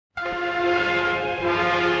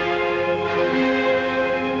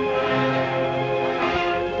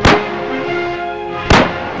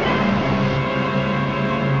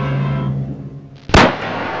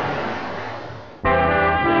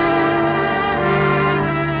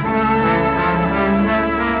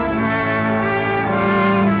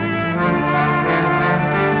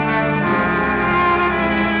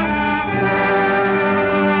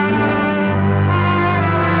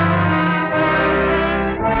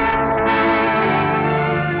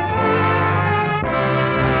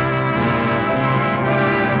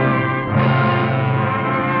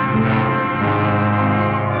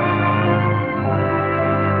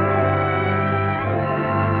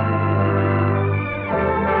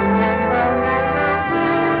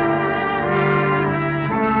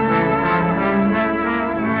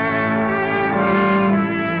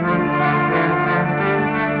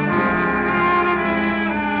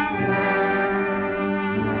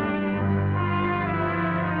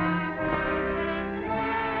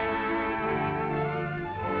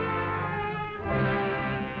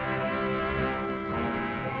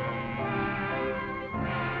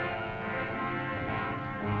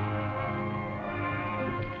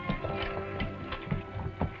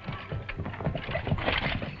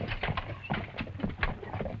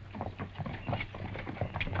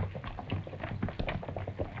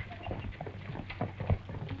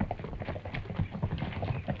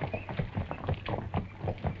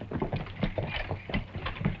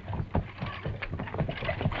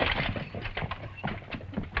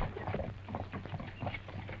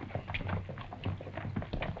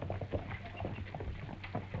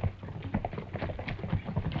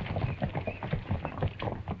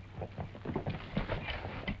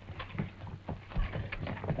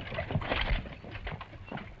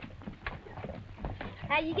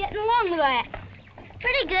How you getting along with that?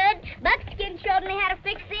 Pretty good. Buckskin showed me how to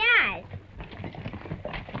fix the eyes.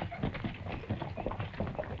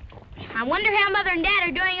 I wonder how Mother and Dad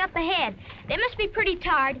are doing up ahead. They must be pretty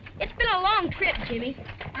tired. It's been a long trip, Jimmy.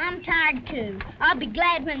 I'm tired, too. I'll be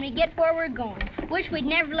glad when we get where we're going. Wish we'd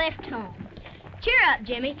never left home. Cheer up,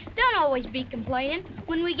 Jimmy. Don't always be complaining.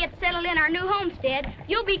 When we get settled in our new homestead,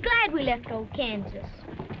 you'll be glad we left old Kansas.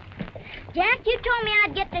 Jack, you told me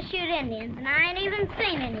I'd get to shoot Indians, and I ain't even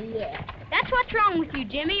seen any yet. That's what's wrong with you,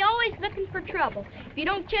 Jimmy. Always looking for trouble. If you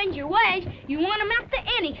don't change your ways, you want them out to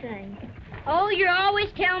anything. Oh, you're always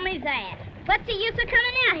telling me that. What's the use of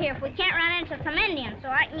coming out here if we can't run into some Indians so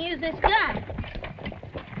I can use this gun?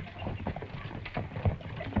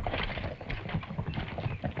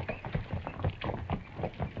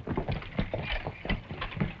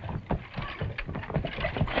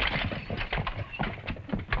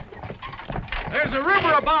 There's a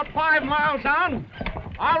river about 5 miles down.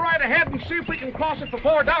 I'll ride ahead and see if we can cross it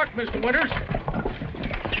before dark, Mr. Winters.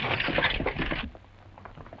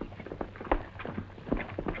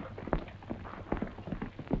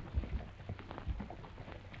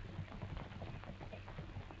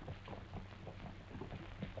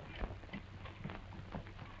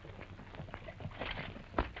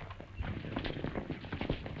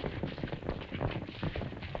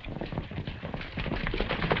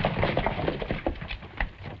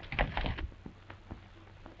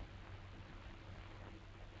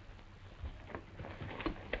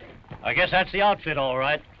 I guess that's the outfit, all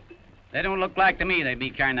right. They don't look like to me they'd be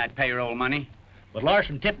carrying that payroll money. But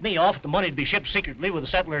Larson tipped me off the money'd be shipped secretly with the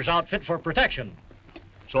settler's outfit for protection.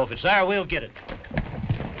 So if it's there, we'll get it.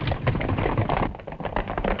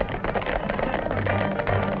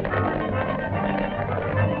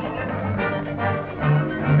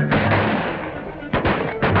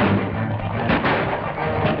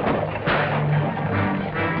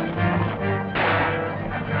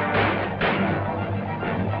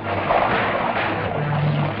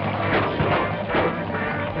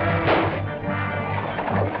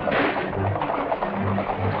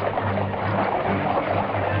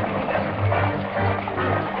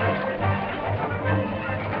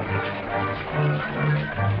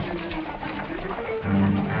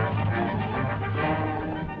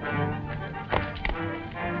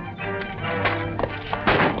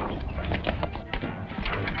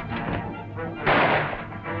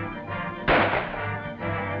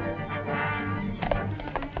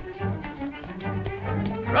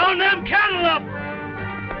 Round them cattle up!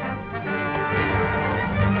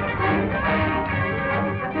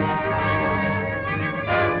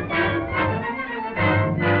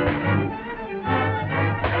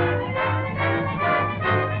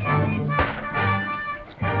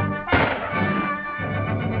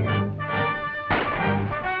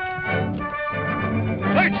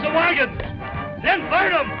 Search the wagons, then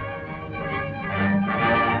burn them!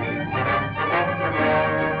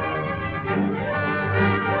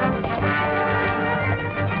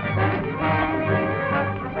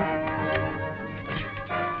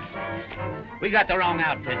 We got the wrong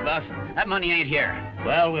outfit, Buff. That money ain't here.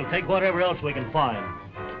 Well, we'll take whatever else we can find.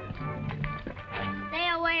 Stay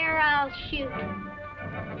away or I'll shoot.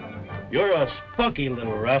 You're a spunky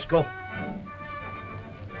little rascal.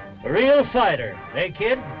 A real fighter, eh,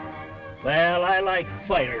 kid? Well, I like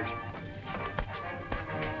fighters.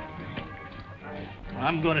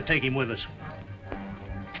 I'm going to take him with us.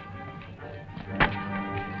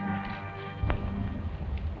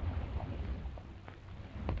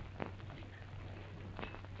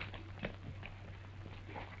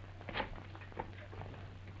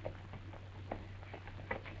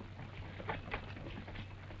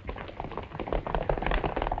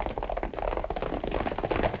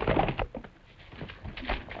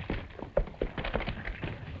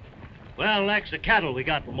 Well, that's the cattle we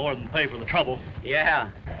got for more than pay for the trouble.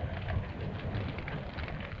 Yeah.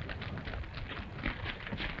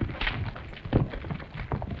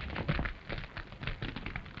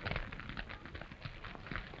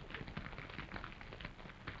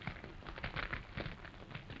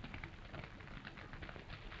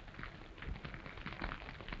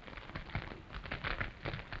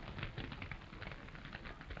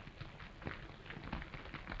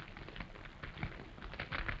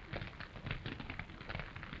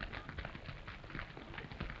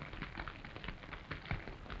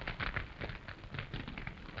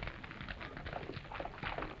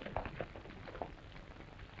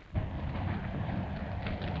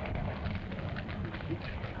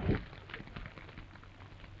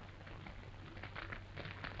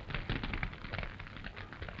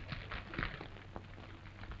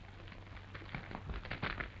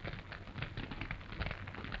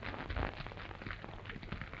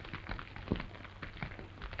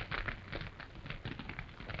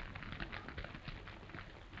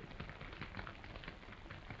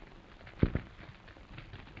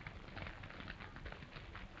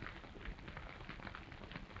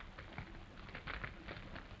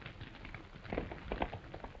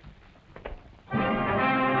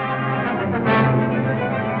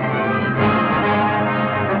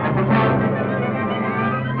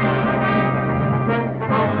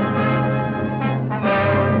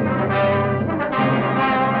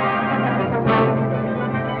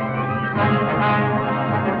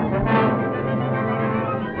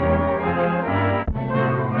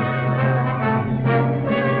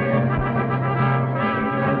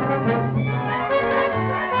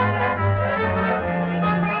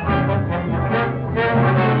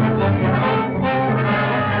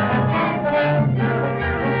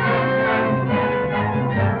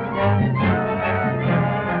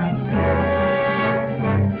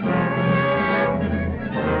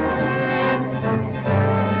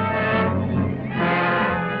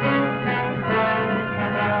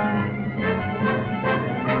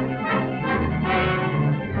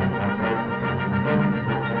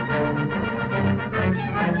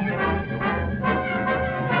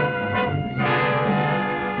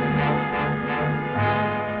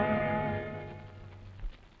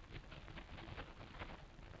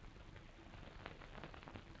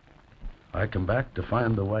 Jack come back to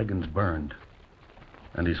find the wagons burned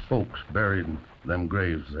and his folks buried in them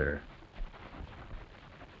graves there.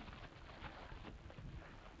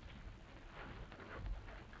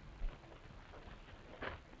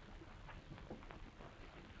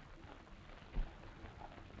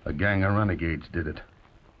 A gang of renegades did it.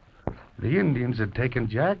 The Indians had taken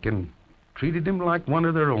Jack and treated him like one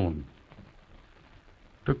of their own.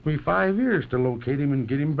 Took me 5 years to locate him and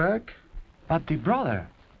get him back. But the brother,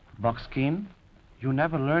 Buckskin, you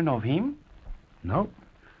never learn of him? No.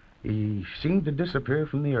 He seemed to disappear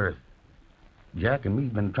from the earth. Jack and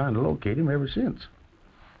me've been trying to locate him ever since.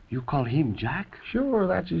 You call him Jack? Sure,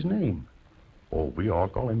 that's his name. Oh, we all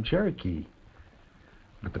call him Cherokee.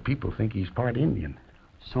 But the people think he's part Indian.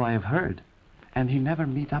 So I have heard. And he never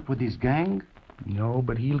meet up with his gang? No,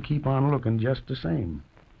 but he'll keep on looking just the same.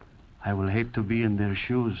 I will hate to be in their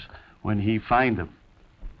shoes when he find them.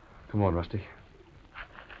 Come on, Rusty.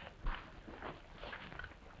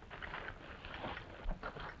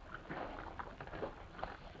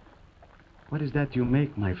 What is that you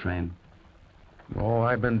make, my friend? Oh,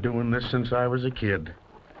 I've been doing this since I was a kid.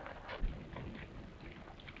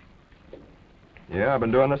 Yeah, I've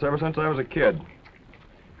been doing this ever since I was a kid.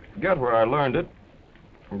 Forget where I learned it.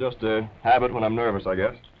 Just a habit when I'm nervous, I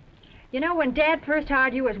guess. You know, when Dad first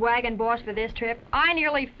hired you as wagon boss for this trip, I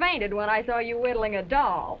nearly fainted when I saw you whittling a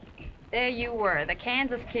doll. There you were, the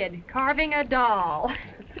Kansas kid, carving a doll.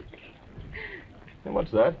 And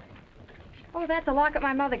what's that? Oh, that's a locket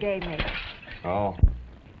my mother gave me. Oh.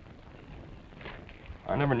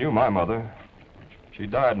 I never knew my mother. She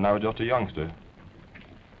died when I was just a youngster.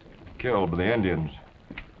 Killed by the Indians.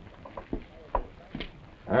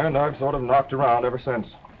 And I've sort of knocked around ever since.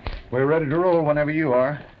 We're ready to roll whenever you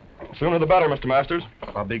are. Sooner the better, Mr. Masters.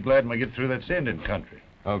 I'll be glad when we get through that Indian country.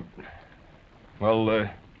 Well,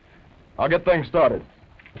 I'll get things started.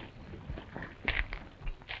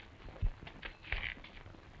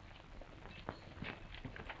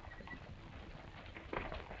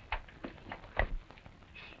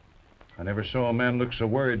 I never saw a man look so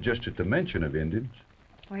worried just at the mention of Indians.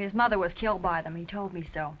 Well, his mother was killed by them. He told me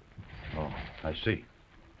so. Oh, I see.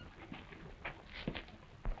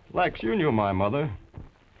 Lex, you knew my mother.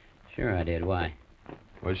 Sure I did. Why?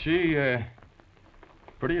 Was she,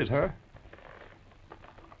 pretty as her?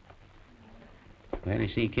 Well,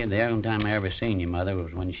 you see, kid, the only time I ever seen your mother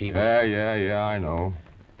was when she was... Yeah, I know.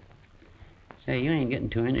 Say, you ain't getting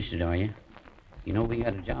too interested, are you? You know we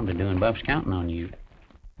got a job to do, and Buff's counting on you.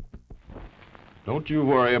 Don't you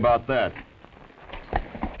worry about that.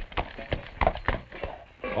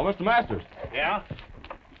 Oh, Mr. Masters. Yeah?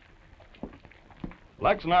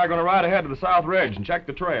 Lex and I are going to ride ahead to the South Ridge and check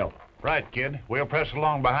the trail. Right, kid. We'll press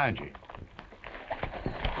along behind you.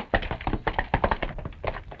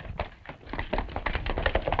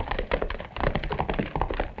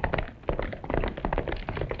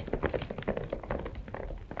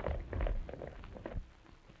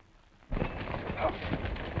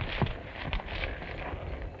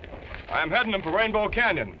 I'm heading them for Rainbow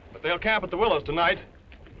Canyon, but they'll camp at the Willows tonight.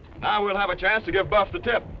 Now we'll have a chance to give Buff the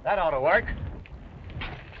tip. That ought to work.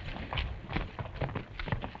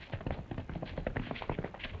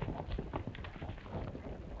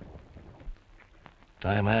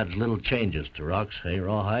 Time adds little changes to rocks, hey,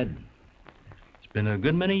 Rawhide? It's been a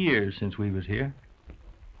good many years since we was here.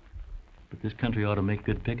 But this country ought to make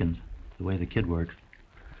good pickings, the way the kid works.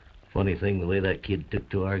 Funny thing, the way that kid took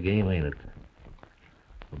to our game, ain't it?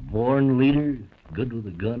 A born leader, good with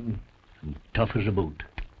a gun, and tough as a boot.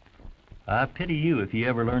 I pity you if he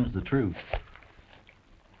ever learns the truth.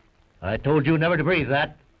 I told you never to breathe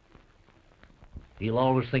that. He'll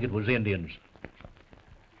always think it was Indians.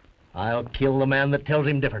 I'll kill the man that tells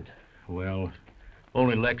him different. Well,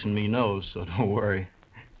 only Lex and me knows, so don't worry.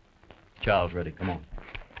 Chow's ready, come on.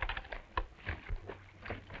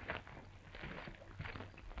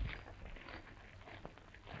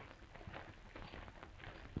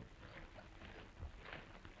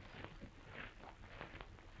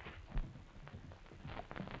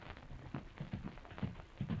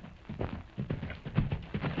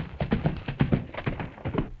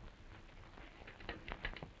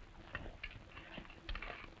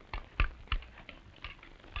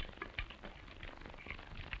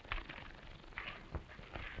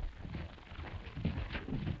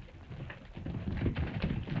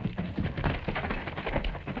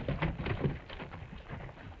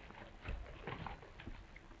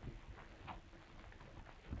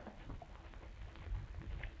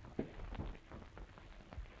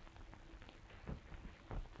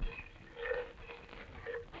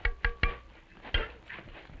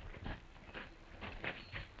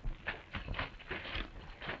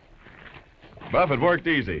 Buff, it worked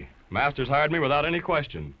easy. Masters hired me without any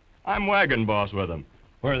question. I'm wagon boss with them.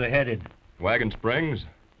 Where are they headed? Wagon Springs.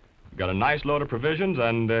 Got a nice load of provisions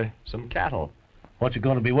and some cattle. What's it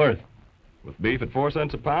going to be worth? With beef at 4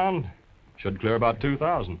 cents a pound, should clear about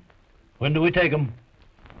 2,000. When do we take them?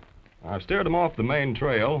 I've steered them off the main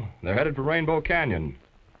trail. They're headed for Rainbow Canyon.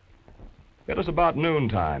 Hit us about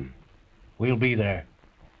noontime. We'll be there.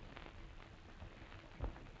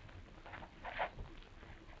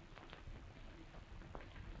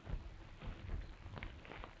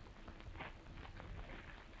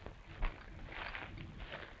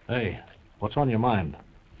 Hey, what's on your mind?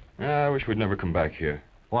 I wish we'd never come back here.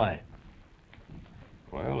 Why?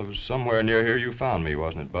 Well, it was somewhere near here you found me,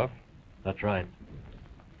 wasn't it, Buff? That's right.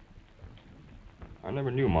 I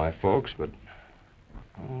never knew my folks, but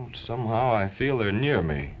somehow I feel they're near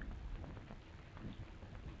me.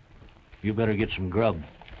 You better get some grub.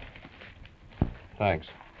 Thanks.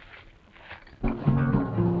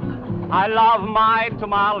 I love my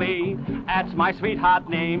tamale, that's my sweetheart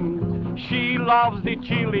name. She loves the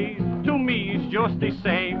chilies, to me it's just the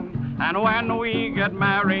same. And when we get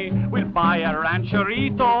married, we'll buy a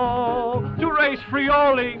rancherito to raise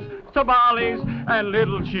frioles, tamales, and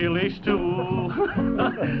little chilies too.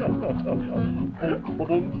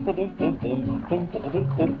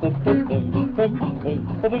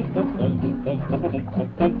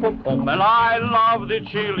 Well, I love the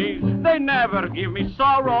chilies, they never give me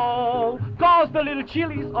sorrow, 'cause the little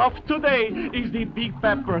chilies of today is the big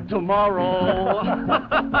pepper tomorrow.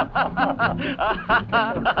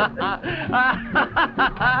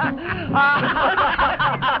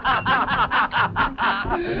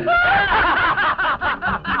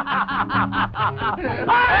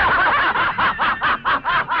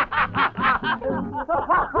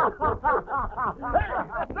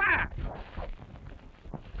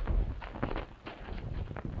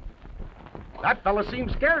 That fella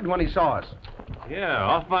seemed scared when he saw us. Yeah,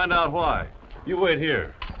 I'll find out why. You wait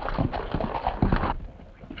here.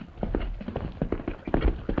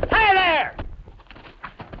 Hey there!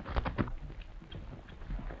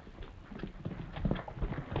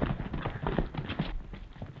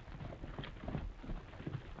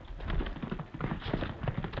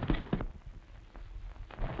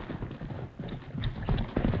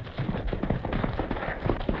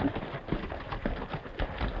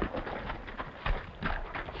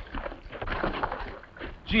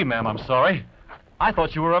 Gee, ma'am, I'm sorry. I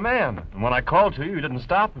thought you were a man. And when I called to you, you didn't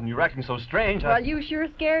stop, and you were acting so strange. Well, you sure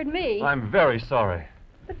scared me. I'm very sorry.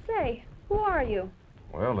 But say, who are you?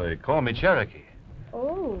 Well, they call me Cherokee.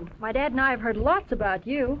 Oh, my dad and I have heard lots about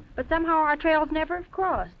you, but somehow our trails never have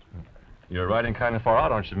crossed. You're riding kind of far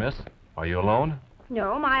out, aren't you, miss? Are you alone?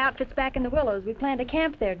 No, my outfit's back in the Willows. We plan to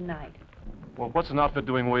camp there tonight. Well, what's an outfit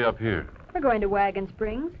doing way up here? We're going to Wagon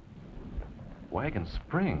Springs. Wagon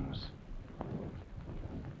Springs?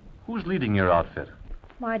 Who's leading your outfit?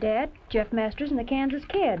 My dad, Jeff Masters, and the Kansas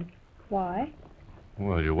Kid. Why?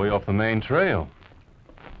 Well, you're way off the main trail.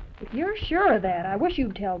 If you're sure of that, I wish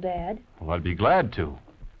you'd tell Dad. Well, I'd be glad to.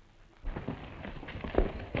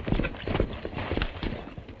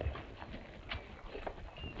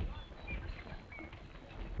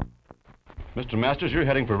 Mr. Masters, you're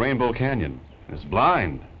heading for Rainbow Canyon. It's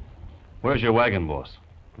blind. Where's your wagon boss?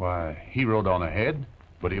 Why, he rode on ahead,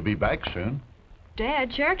 but he'll be back soon.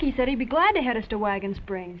 Dad, Cherokee said he'd be glad to head us to Wagon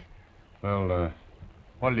Springs. Well,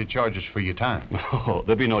 what'll he charge us for your time? Oh,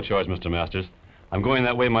 there'll be no charge, Mr. Masters. I'm going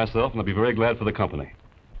that way myself, and I'll be very glad for the company.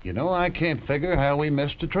 You know, I can't figure how we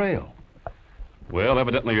missed a trail. Well,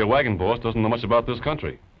 evidently your wagon boss doesn't know much about this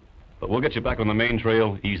country. But we'll get you back on the main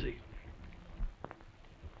trail easy.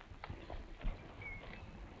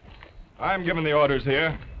 I'm giving the orders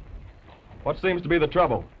here. What seems to be the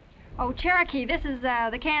trouble? Oh, Cherokee, this is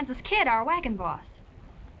the Kansas Kid, our wagon boss.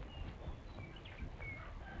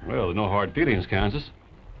 Well, there's no hard feelings, Kansas.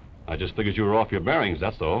 I just figured you were off your bearings,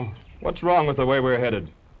 that's all. What's wrong with the way we're headed?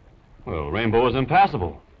 Well, Rainbow is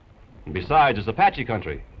impassable. And besides, it's Apache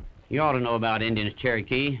country. You ought to know about Indians,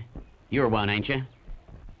 Cherokee. You're one, ain't you?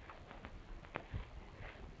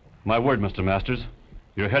 My word, Mr. Masters,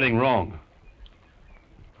 you're heading wrong.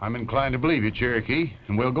 I'm inclined to believe you, Cherokee,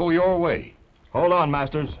 and we'll go your way. Hold on,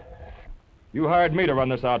 Masters. You hired me to run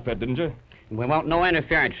this outfit, didn't you? We want no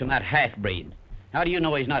interference from that half-breed. How do you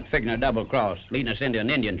know he's not figuring a double cross, leading us into an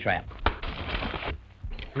Indian trap?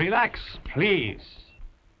 Relax, please.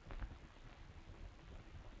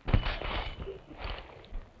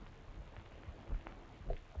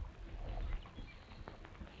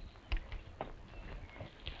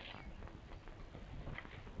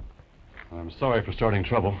 I'm sorry for starting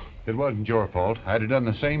trouble. It wasn't your fault. I'd have done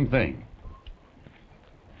the same thing.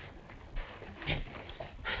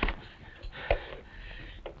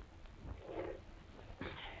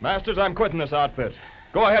 Masters, I'm quitting this outfit.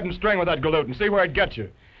 Go ahead and string with that galoot and see where it gets you.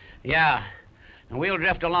 Yeah, and we'll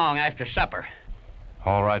drift along after supper.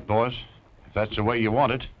 All right, boys. If that's the way you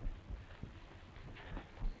want it.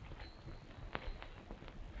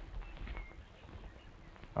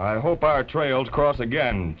 I hope our trails cross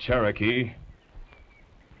again, Cherokee.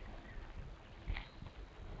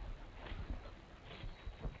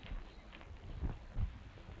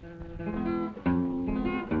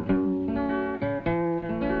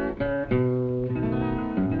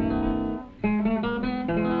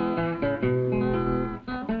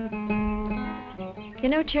 You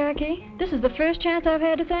know, Cherokee, this is the first chance I've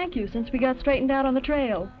had to thank you since we got straightened out on the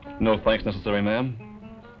trail. No thanks necessary, ma'am.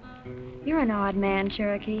 You're an odd man,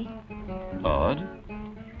 Cherokee. Odd?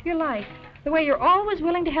 Your life. The way you're always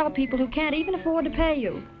willing to help people who can't even afford to pay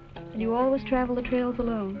you. And you always travel the trails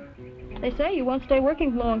alone. They say you won't stay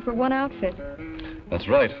working long for one outfit. That's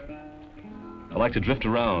right. I like to drift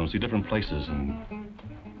around, see different places and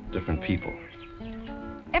different people.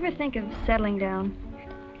 Ever think of settling down?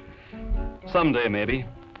 Someday, maybe,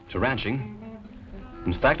 to ranching.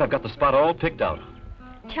 In fact, I've got the spot all picked out.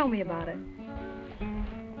 Tell me about it.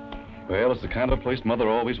 Well, it's the kind of place Mother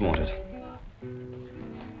always wanted.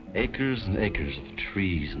 Acres and acres of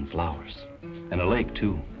trees and flowers. And a lake,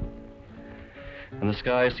 too. And the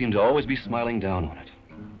sky seemed to always be smiling down on it.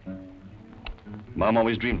 Mom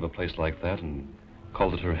always dreamed of a place like that and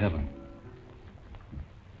called it her heaven.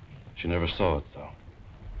 She never saw it, though.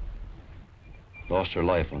 Lost her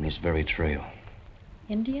life on this very trail.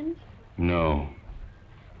 Indians? No.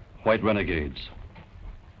 White renegades.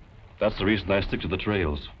 That's the reason I stick to the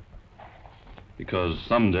trails. Because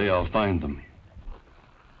someday I'll find them.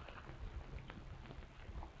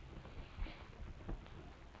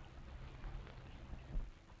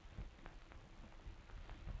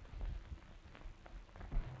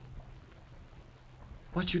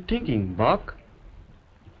 What you thinking, Buck?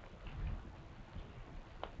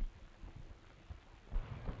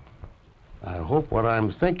 I hope what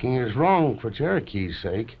I'm thinking is wrong for Cherokee's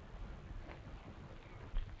sake.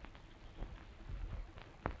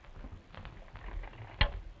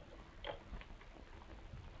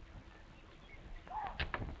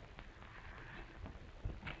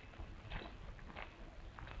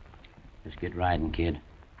 Let's get riding, kid.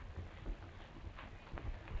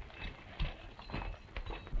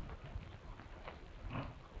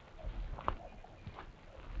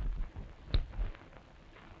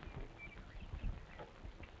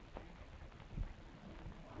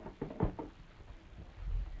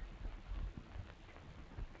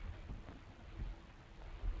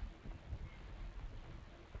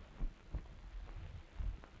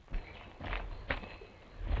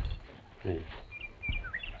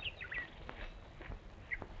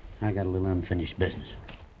 I got a little unfinished business.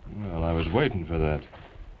 Well, I was waiting for that.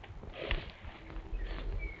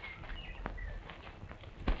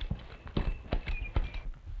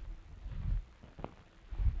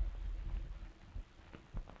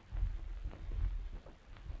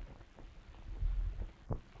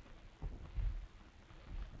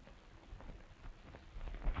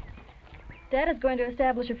 Dad is going to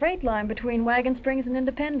establish a freight line between Wagon Springs and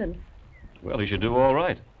Independence. Well, he should do all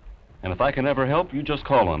right. And if I can ever help, you just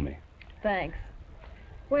call on me. Thanks.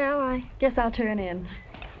 Well, I guess I'll turn in.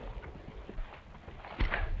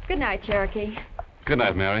 Good night, Cherokee. Good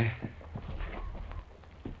night, Mary.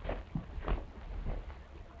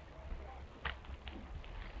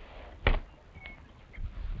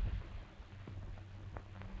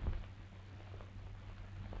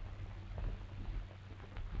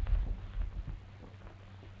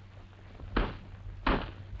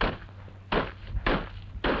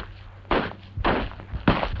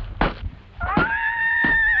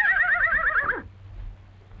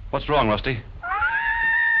 What's wrong, Rusty?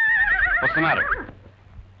 What's the matter?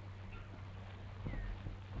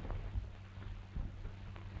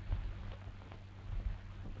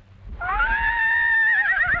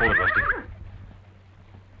 Hold it, Rusty.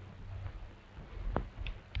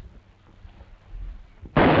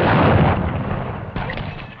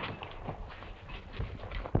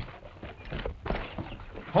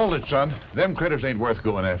 Hold it, son. Them critters ain't worth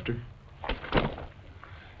going after.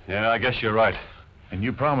 Yeah, I guess you're right. And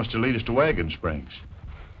you promised to lead us to Wagon Springs.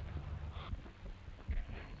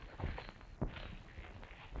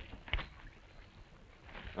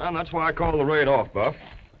 And that's why I call the raid off, Buff.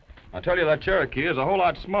 I tell you, that Cherokee is a whole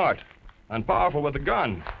lot smart and powerful with a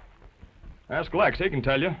gun. Ask Lex, he can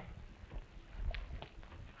tell you.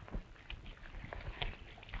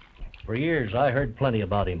 For years, I heard plenty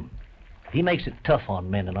about him. He makes it tough on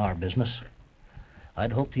men in our business.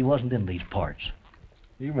 I'd hoped he wasn't in these parts.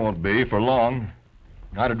 He won't be for long.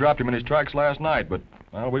 I'd have dropped him in his tracks last night, but,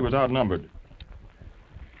 well, we was outnumbered.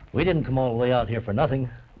 We didn't come all the way out here for nothing.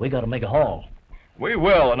 We got to make a haul. We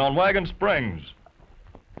will, and on Wagon Springs.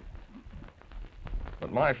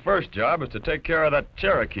 But my first job is to take care of that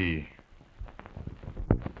Cherokee.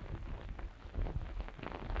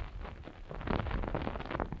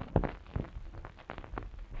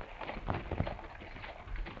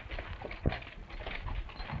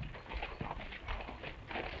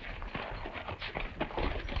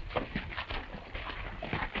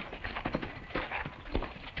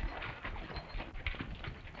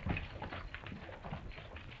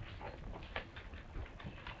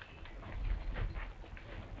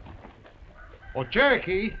 Oh,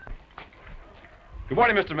 Cherokee. Good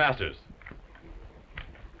morning, Mr. Masters.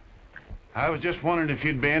 I was just wondering if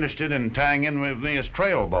you'd be interested in tying in with me as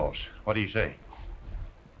trail boss. What do you say?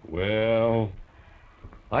 Well,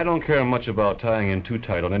 I don't care much about tying in too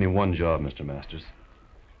tight on any one job, Mr. Masters.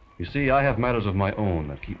 You see, I have matters of my own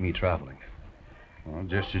that keep me traveling. Well,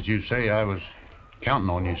 just as you say, I was counting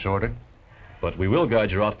on you, sort of. But we will guide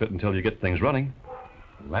your outfit until you get things running.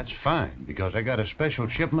 Well, that's fine, because I got a special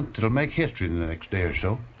shipment that'll make history in the next day or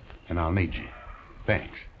so, and I'll need you.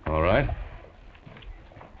 Thanks. All right.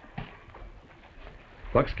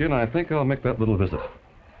 Buckskin, I think I'll make that little visit.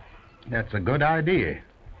 That's a good idea.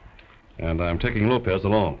 And I'm taking Lopez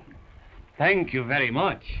along. Thank you very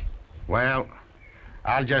much. Well,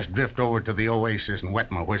 I'll just drift over to the oasis and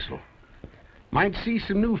wet my whistle. Might see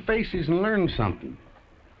some new faces and learn something.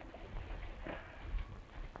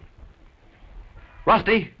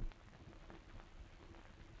 Rusty!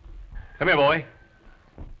 Come here, boy.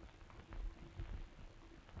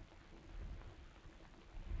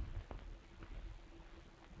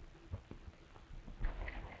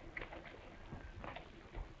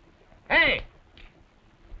 Hey!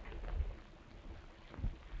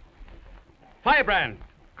 Firebrand,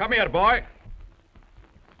 come here, boy.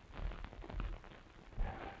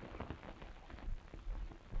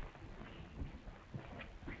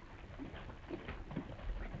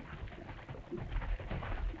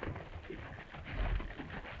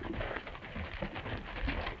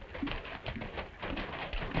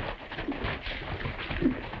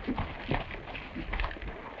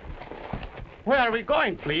 Where are we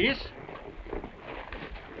going, please?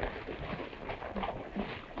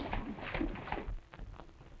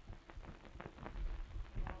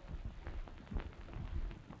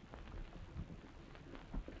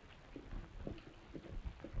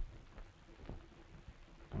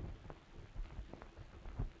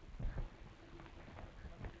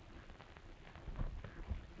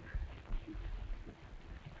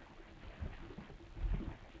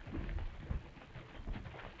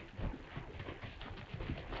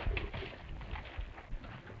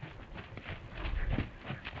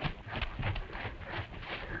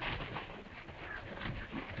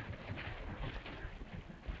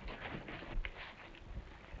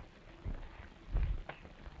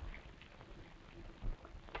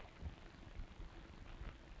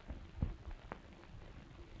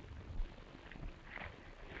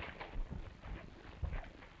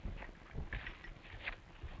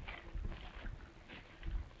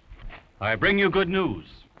 I bring you good news.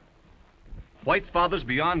 White fathers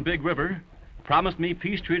beyond Big River promised me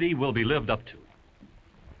peace treaty will be lived up to.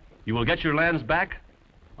 You will get your lands back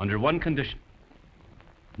under one condition: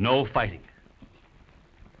 no fighting.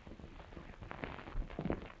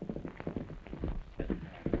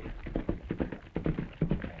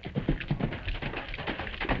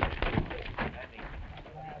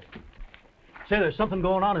 Say, there's something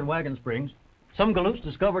going on in Wagon Springs. Some galoots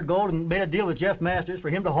discovered gold and made a deal with Jeff Masters for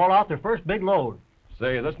him to haul out their first big load.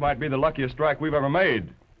 Say, this might be the luckiest strike we've ever made.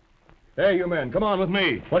 Hey, you men, come on with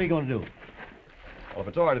me. What are you going to do? Well, if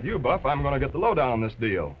it's all right with you, Buff, I'm going to get the lowdown on this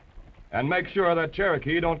deal. And make sure that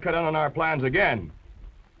Cherokee don't cut in on our plans again.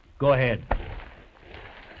 Go ahead.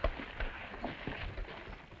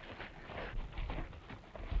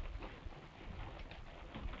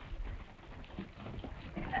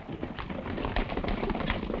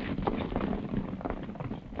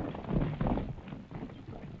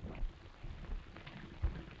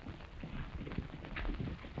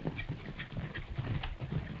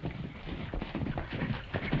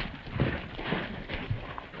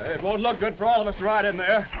 It won't look good for all of us to ride in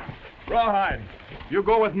there. Rawhide, you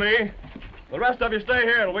go with me. The rest of you stay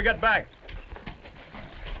here till we get back.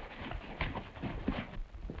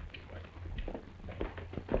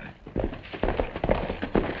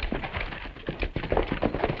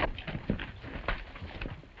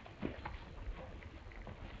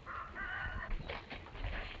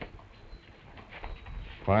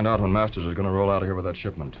 Find out when Masters is going to roll out of here with that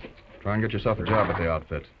shipment. Try and get yourself a job at the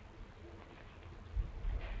outfit.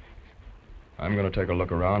 I'm going to take a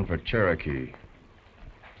look around for Cherokee.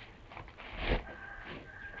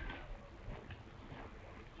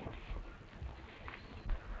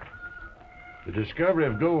 The discovery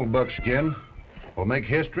of gold, Buckskin, will make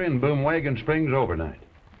history in Boom Wagon Springs overnight.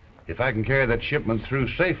 If I can carry that shipment through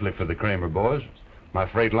safely for the Kramer boys,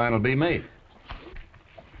 my freight line will be made.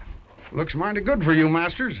 Looks mighty good for you,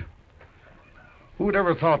 Masters. Who'd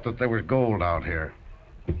ever thought that there was gold out here?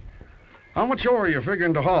 How much ore are you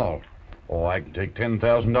figuring to haul? Oh, I can take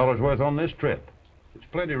 $10,000 worth on this trip. It's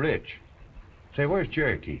plenty rich. Say, where's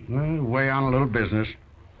Cherokee? Well, way on a little business.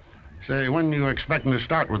 Say, when you expecting to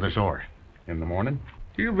start with this ore? In the morning.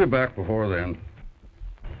 He'll be back before then.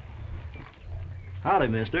 Howdy,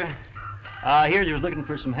 mister. I hear you was looking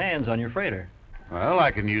for some hands on your freighter. Well,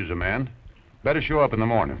 I can use a man. Better show up in the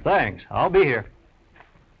morning. Thanks. I'll be here.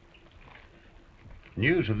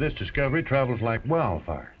 News of this discovery travels like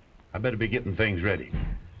wildfire. I better be getting things ready.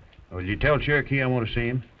 Will you tell Cherokee I want to see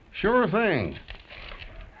him? Sure thing.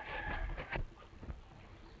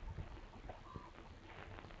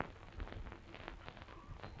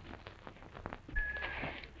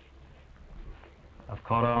 I've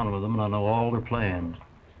caught on with them, and I know all their plans.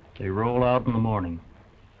 They roll out in the morning.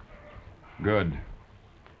 Good.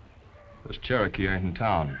 This Cherokee ain't in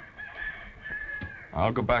town.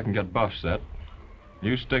 I'll go back and get Buff set.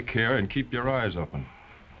 You stick here and keep your eyes open.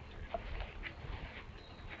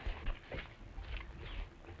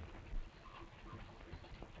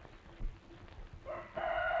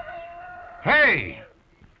 Hey!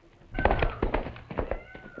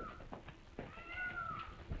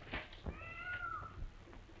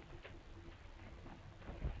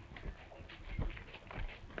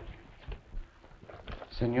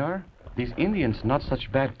 Senor, these Indians not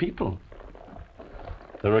such bad people.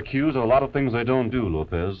 They're accused of a lot of things they don't do,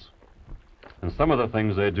 Lopez. And some of the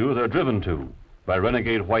things they do, they're driven to by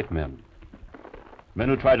renegade white men. Men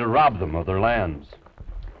who try to rob them of their lands.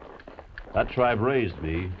 That tribe raised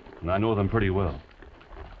me, and I know them pretty well.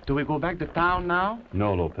 Do we go back to town now?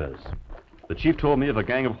 No, Lopez. The chief told me of a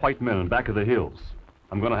gang of white men in back of the hills.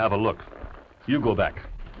 I'm going to have a look. You go back.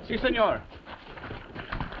 Si, senor.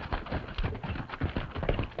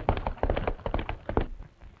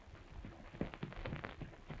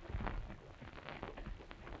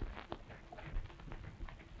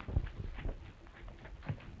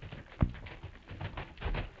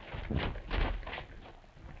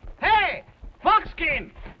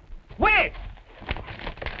 Wait!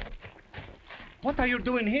 What are you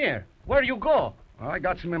doing here? Where you go? I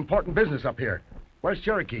got some important business up here. Where's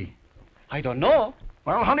Cherokee? I don't know.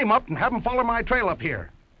 Well, hunt him up and have him follow my trail up here.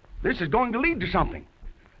 This is going to lead to something.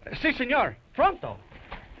 Si, senor. Pronto.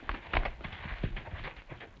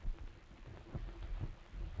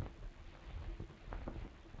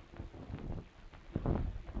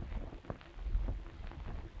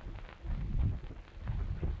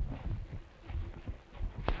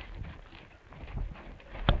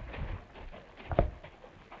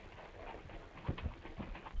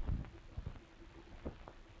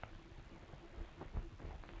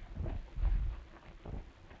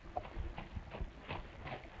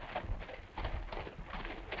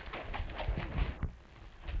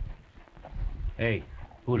 Hey,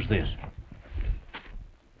 who's this?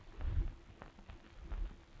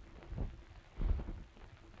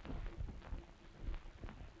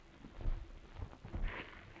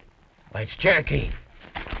 Why, it's Cherokee.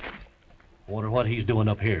 Wonder what he's doing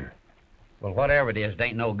up here. Well, whatever it is, it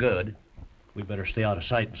ain't no good. We better stay out of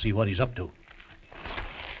sight and see what he's up to.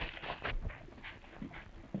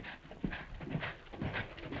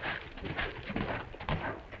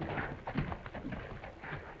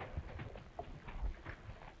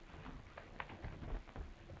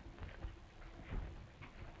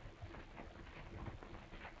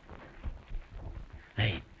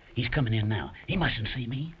 Hey, he's coming in now. He mustn't see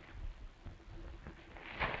me.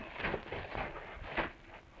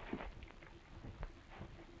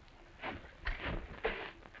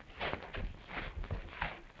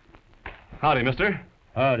 Howdy, mister.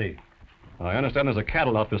 Howdy. I understand there's a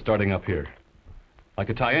cattle outfit starting up here. I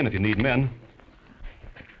could tie in if you need men.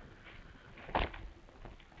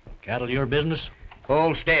 Cattle your business?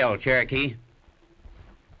 Hold still, Cherokee.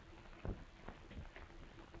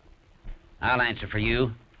 I'll answer for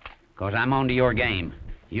you, 'cause I'm on to your game.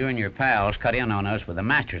 You and your pals cut in on us with a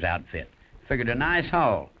master's outfit. Figured a nice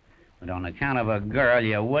haul, but on account of a girl,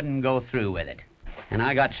 you wouldn't go through with it. And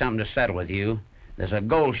I got something to settle with you. There's a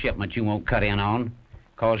gold shipment you won't cut in on,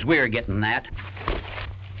 'cause we're getting that.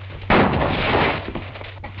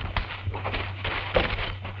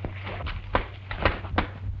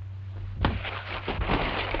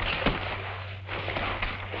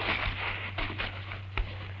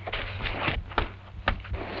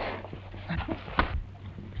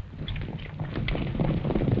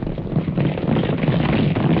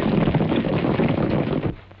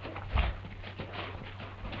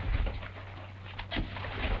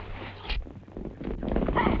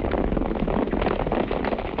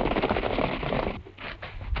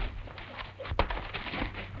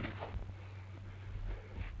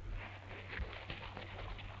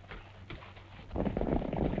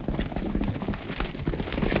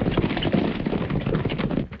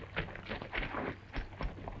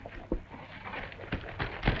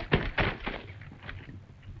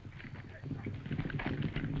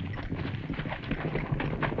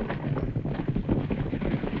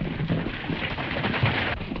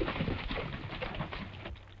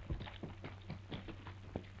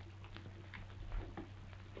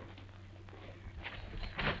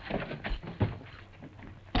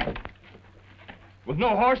 With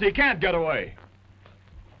no horse, he can't get away.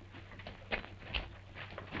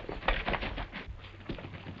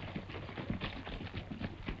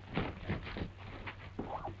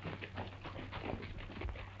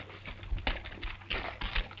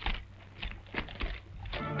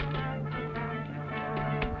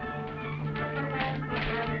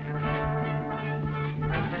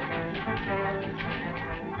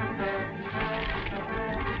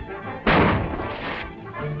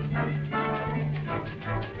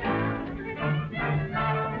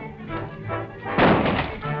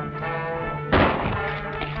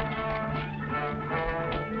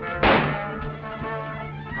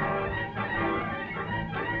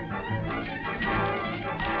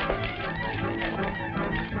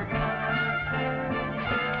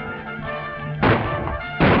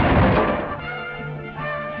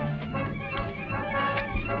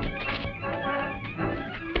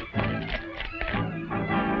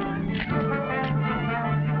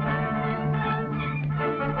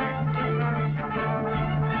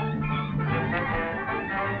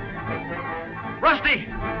 Rusty!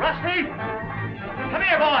 Rusty! Come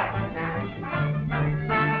here, boy!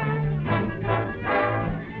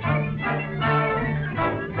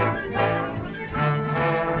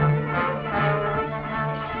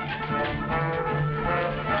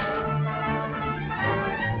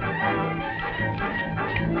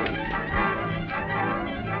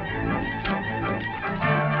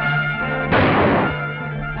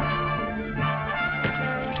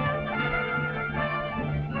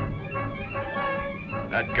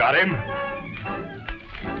 That got him.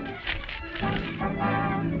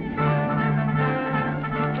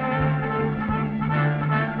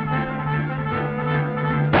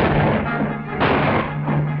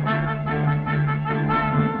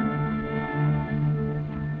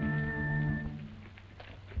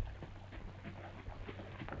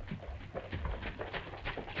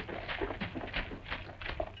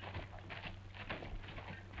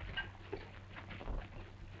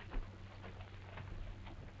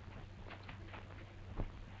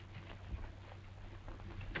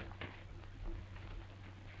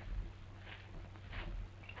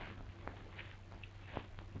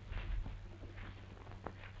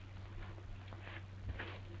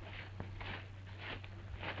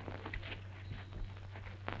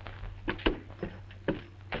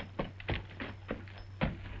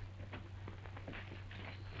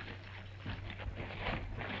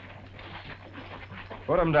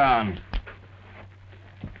 Put him down.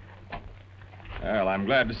 Well, I'm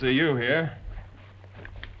glad to see you here.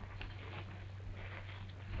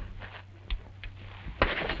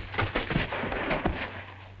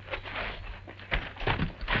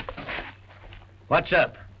 What's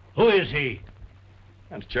up? Who is he?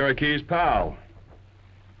 That's Cherokee's pal.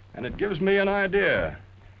 And it gives me an idea.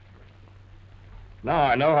 Now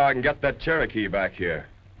I know how I can get that Cherokee back here.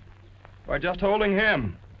 By just holding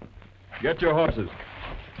him. Get your horses.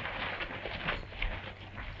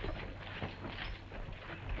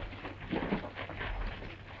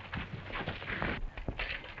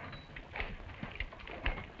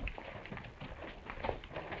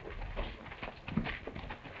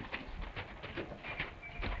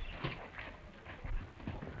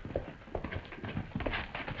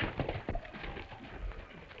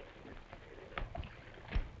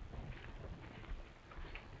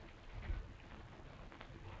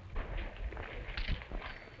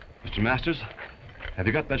 Mr. Masters, have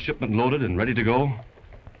you got that shipment loaded and ready to go?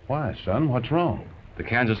 Why, son? What's wrong? The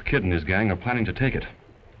Kansas Kid and his gang are planning to take it.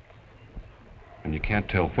 And you can't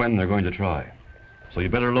tell when they're going to try. So you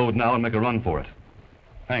better load now and make a run for it.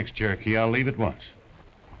 Thanks, Cherokee. I'll leave at once.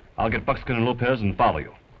 I'll get Buckskin and Lopez and follow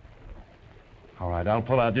you. All right, I'll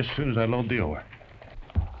pull out just as soon as I load the oar.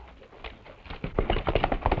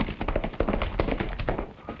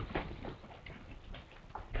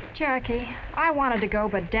 Cherokee, I wanted to go,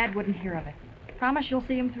 but Dad wouldn't hear of it. Promise you'll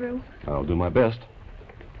see him through? I'll do my best.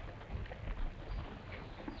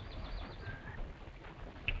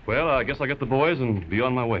 Well, I guess I'll get the boys and be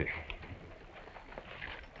on my way.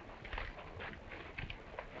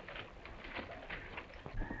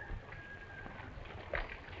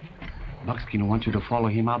 Buckskin wants you to follow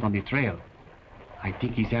him out on the trail. I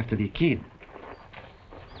think he's after the kid.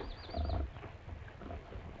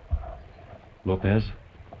 Lopez,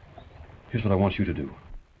 here's what I want you to do.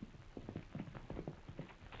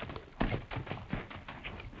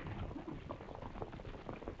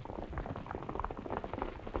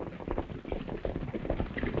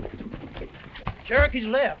 Cherokee's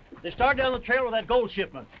left. They started down the trail with that gold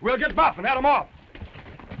shipment. We'll get Buff and head them off.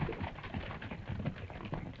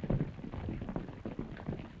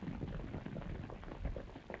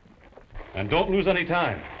 And don't lose any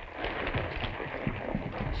time.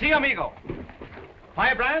 Si, amigo.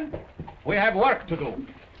 Hi, Bryant. We have work to do.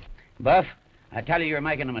 Buff, I tell you, you're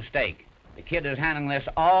making a mistake. The kid is handling this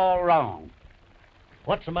all wrong.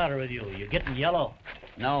 What's the matter with you? You getting yellow?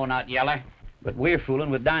 No, not yellow. But we're fooling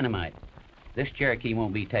with dynamite. This Cherokee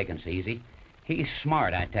won't be taken so easy. He's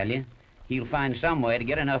smart, I tell you. He'll find some way to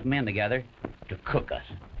get enough men together to cook us.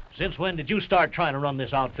 Since when did you start trying to run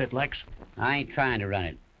this outfit, Lex? I ain't trying to run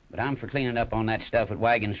it, but I'm for cleaning up on that stuff at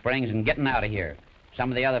Wagon Springs and getting out of here.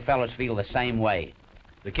 Some of the other fellows feel the same way.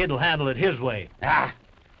 The kid will handle it his way. Ah,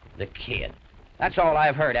 the kid. That's all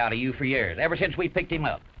I've heard out of you for years, ever since we picked him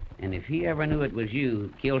up. And if he ever knew it was you who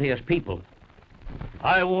killed his people...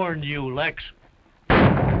 I warned you, Lex.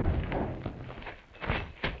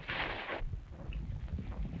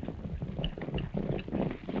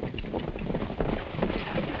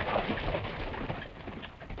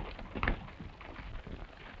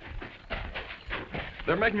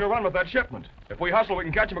 They're making a run with that shipment. If we hustle, we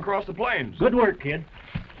can catch them across the plains. Good work, kid.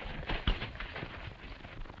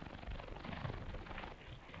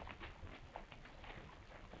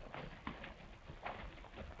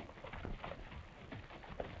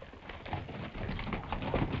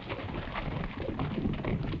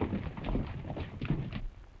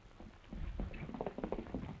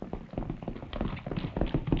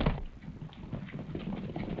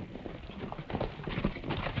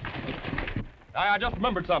 I just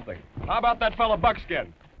remembered something. How about that fellow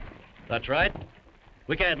Buckskin? That's right.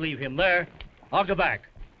 We can't leave him there. I'll go back.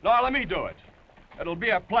 No, let me do it. It'll be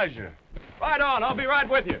a pleasure. Right on, I'll be right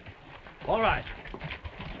with you. All right.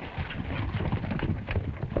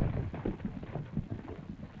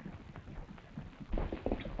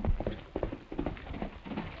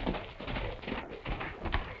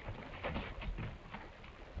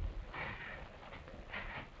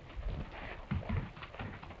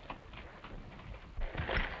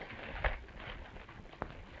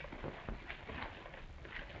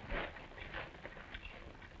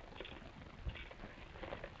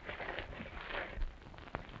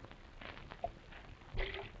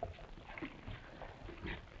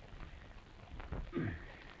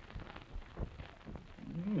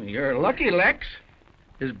 You're lucky, Lex.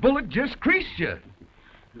 His bullet just creased you.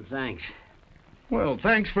 Thanks. Well,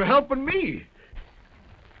 thanks for helping me.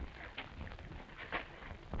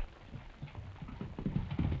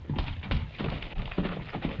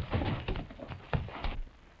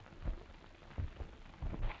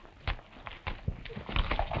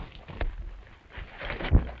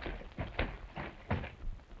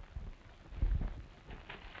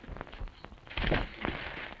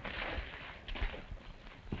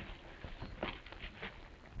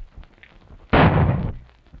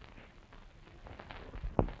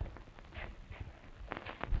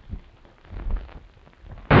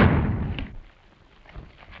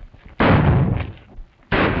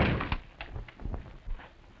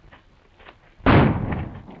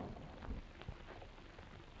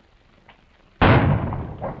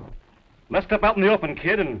 Let's step out in the open,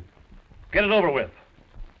 kid, and get it over with.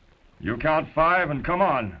 You count 5 and come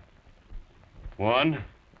on. 1,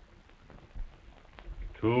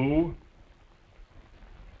 2,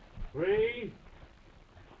 3,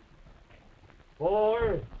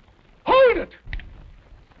 4. Hold it!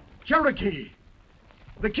 Cherokee,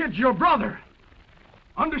 the kid's your brother.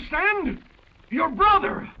 Understand? Your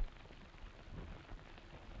brother.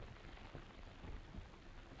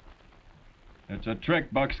 It's a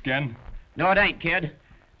trick, Buckskin. No, it ain't, kid.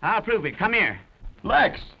 I'll prove it. Come here.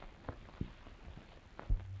 Lex!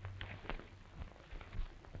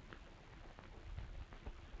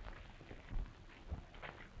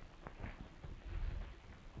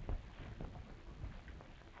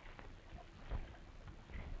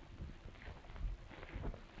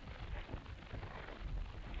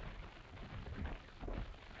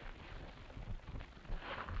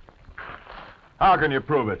 How can you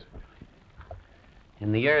prove it?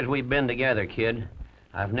 In the years we've been together, kid,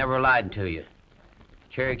 I've never lied to you.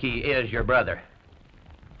 Cherokee is your brother.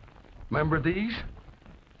 Remember these?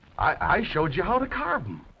 I showed you how to carve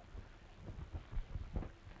them.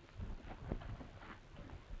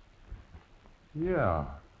 Yeah.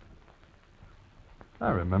 I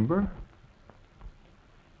remember.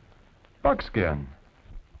 Buckskin.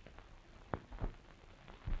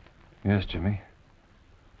 Yes, Jimmy.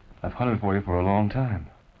 I've hunted for you for a long time.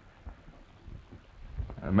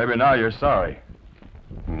 Maybe now you're sorry.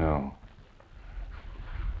 No.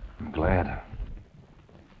 I'm glad.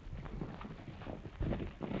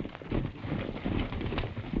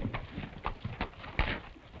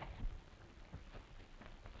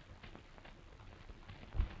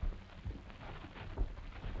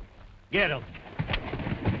 Get him.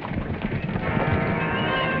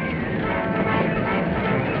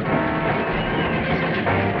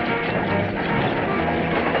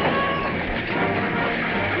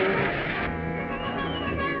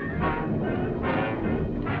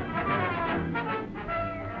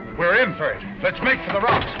 We're in for it. Let's make for the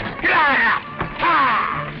rocks. Get out of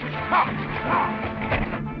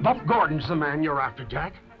here! Buff Gordon's the man you're after,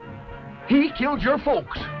 Jack. He killed your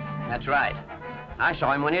folks. That's right. I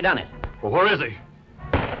saw him when he done it. Well, where is he?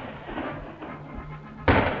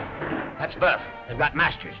 That's Buff. They've got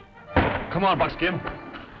Masters. Come on, Buckskin.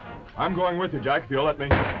 I'm going with you, Jack, if you'll let me.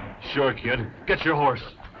 Sure, kid. Get your horse.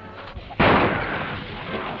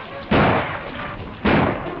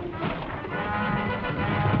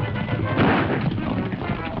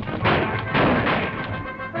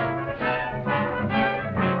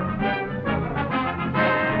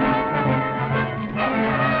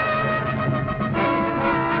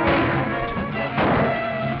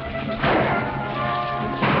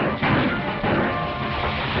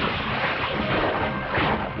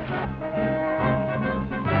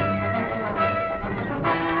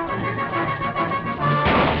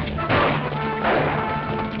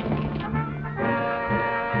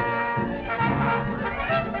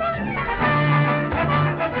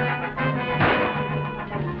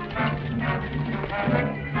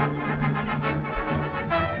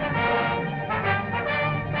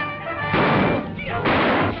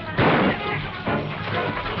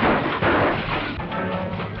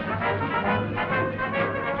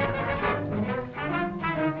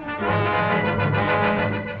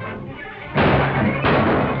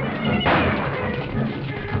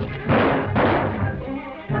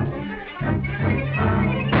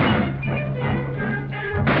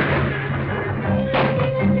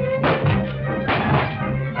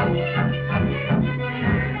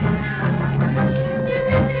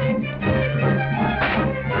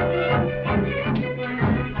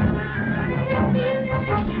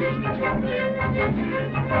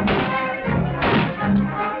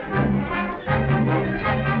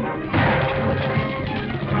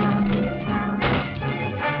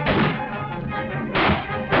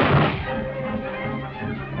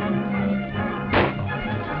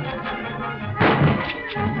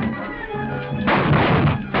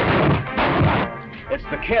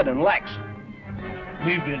 Kid and Lex.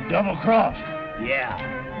 We've been double-crossed. Yeah.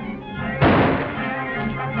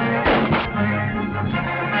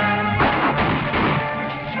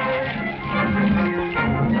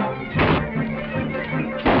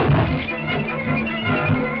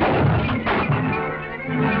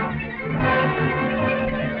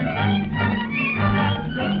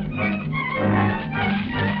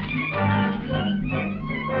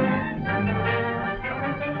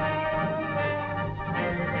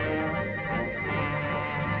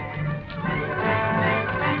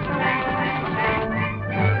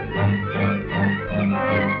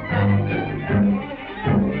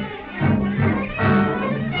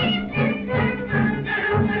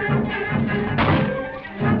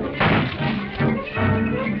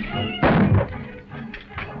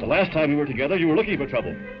 Last time we were together, you were looking for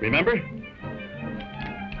trouble. Remember? Is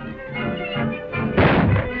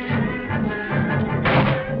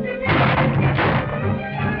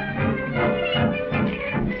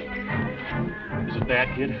it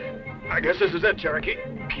bad, kid? I guess this is it, Cherokee.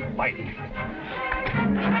 Keep fighting.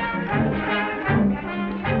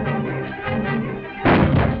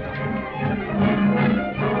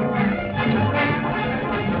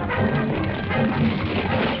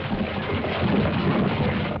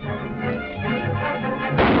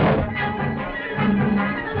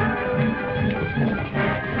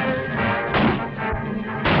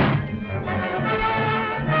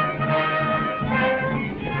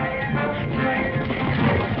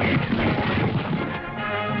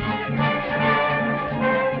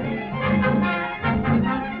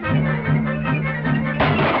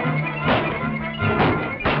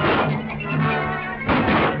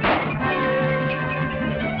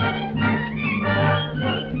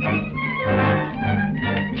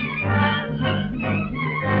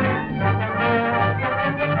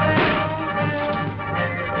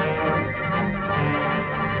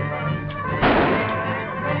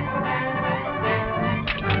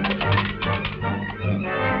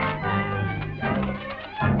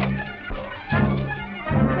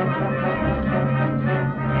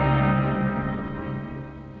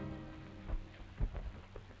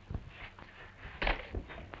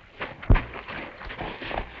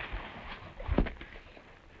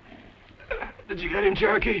 Did you get him,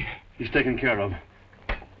 Cherokee? He's taken care of.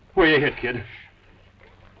 Where you hit, kid?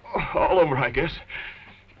 All over, I guess.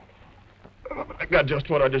 I got just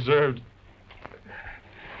what I deserved.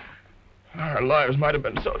 Our lives might have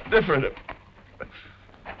been so different if...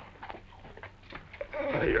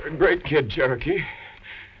 You're a great kid, Cherokee.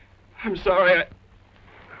 I'm sorry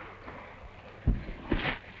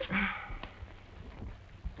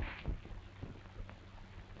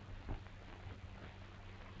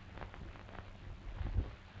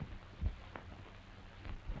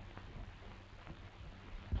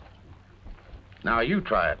Now you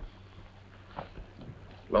try it.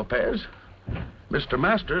 Lopez, Mr.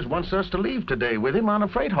 Masters wants us to leave today with him on a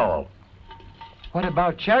freight haul. What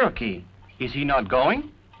about Cherokee? Is he not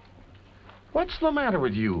going? What's the matter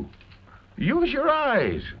with you? Use your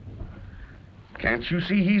eyes. Can't you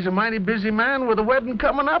see he's a mighty busy man with a wedding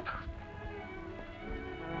coming up?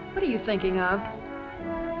 What are you thinking of?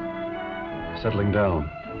 Settling down.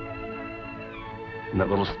 In that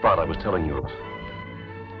little spot I was telling you of.